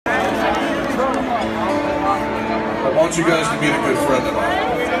want you guys to meet a good friend of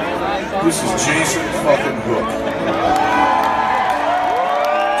mine. This is Jason fucking Hook.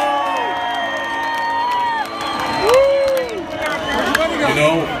 You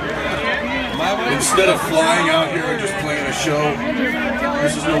know, instead of flying out here and just playing a show,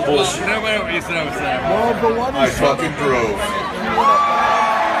 this is no bullshit. I fucking drove.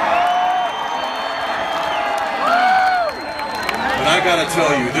 And I gotta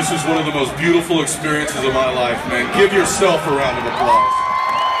tell you, this is one of the most beautiful experiences of my life, man. Give yourself a round of applause.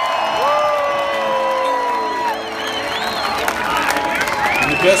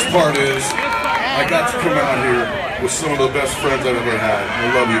 And the best part is, I got to come out here with some of the best friends I've ever had.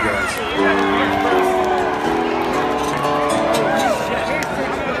 I love you guys.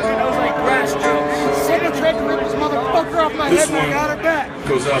 This one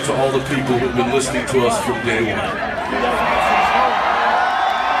goes out to all the people who've been listening to us from day one.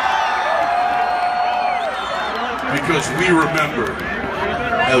 Because we remember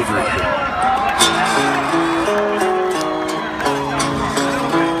everything.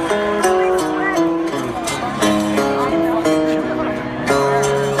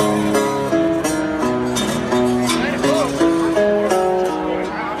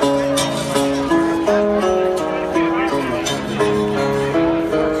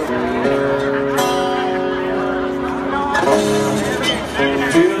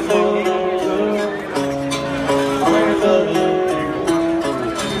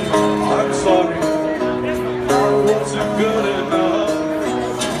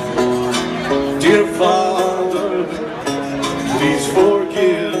 Dear Father, please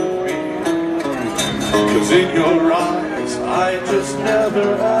forgive me, 'cause in your eyes I just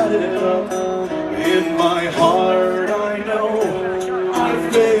never added up. In my heart I know I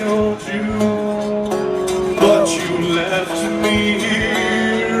failed you, but you left me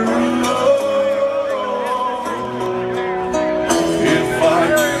here alone. If I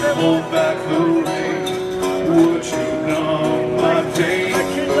could hold back the rain, would you numb my pain?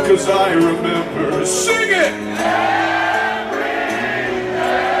 'Cause I remember, sing it!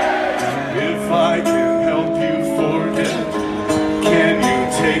 If I can help you forget, can you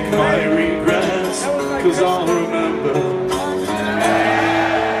take my regrets? 'Cause I'll remember.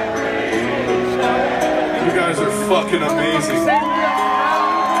 You guys are fucking amazing.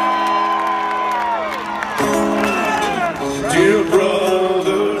 Dear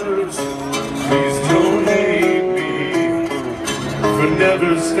brothers, please don't hate me for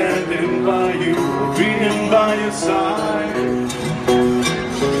never standing by you, being by your side.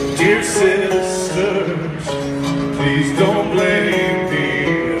 Dear sisters, please don't blame me.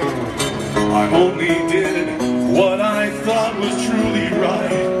 I only did what I thought was truly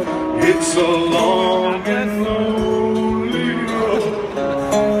right. It's a long and lonely road.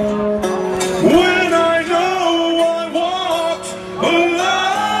 When I know I walked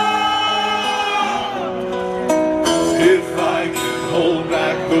alone, if I can hold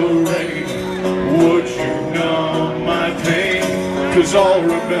back the rain, would you numb my pain? 'Cause I'll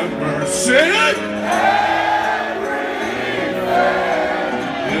remember, say it!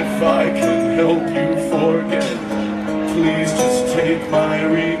 If I can help you forget, please just take my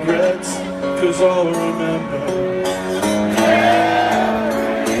regrets, 'cause I'll remember.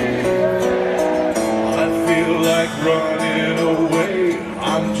 I feel like running away,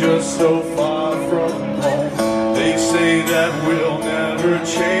 I'm just so far from home. They say that we'll never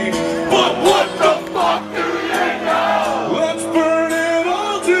change, but what the fuck do they know? Let's burn it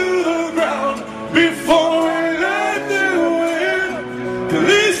all to the ground before we let them win.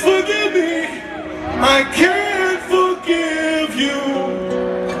 Please forgive me, I can't forgive you,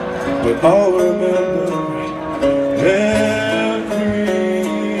 but I'll remember everything.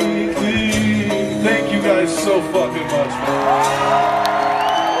 Thank you guys so fucking much, man.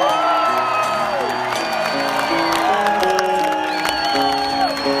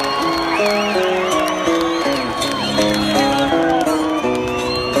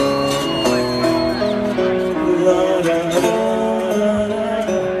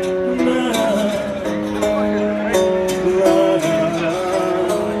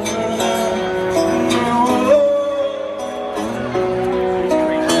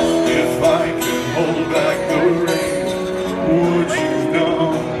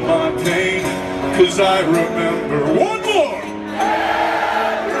 Cause I remember one more.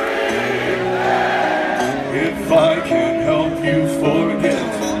 If I can help you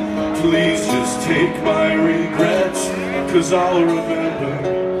forget, please just take my regrets, cause I'll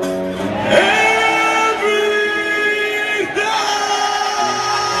remember.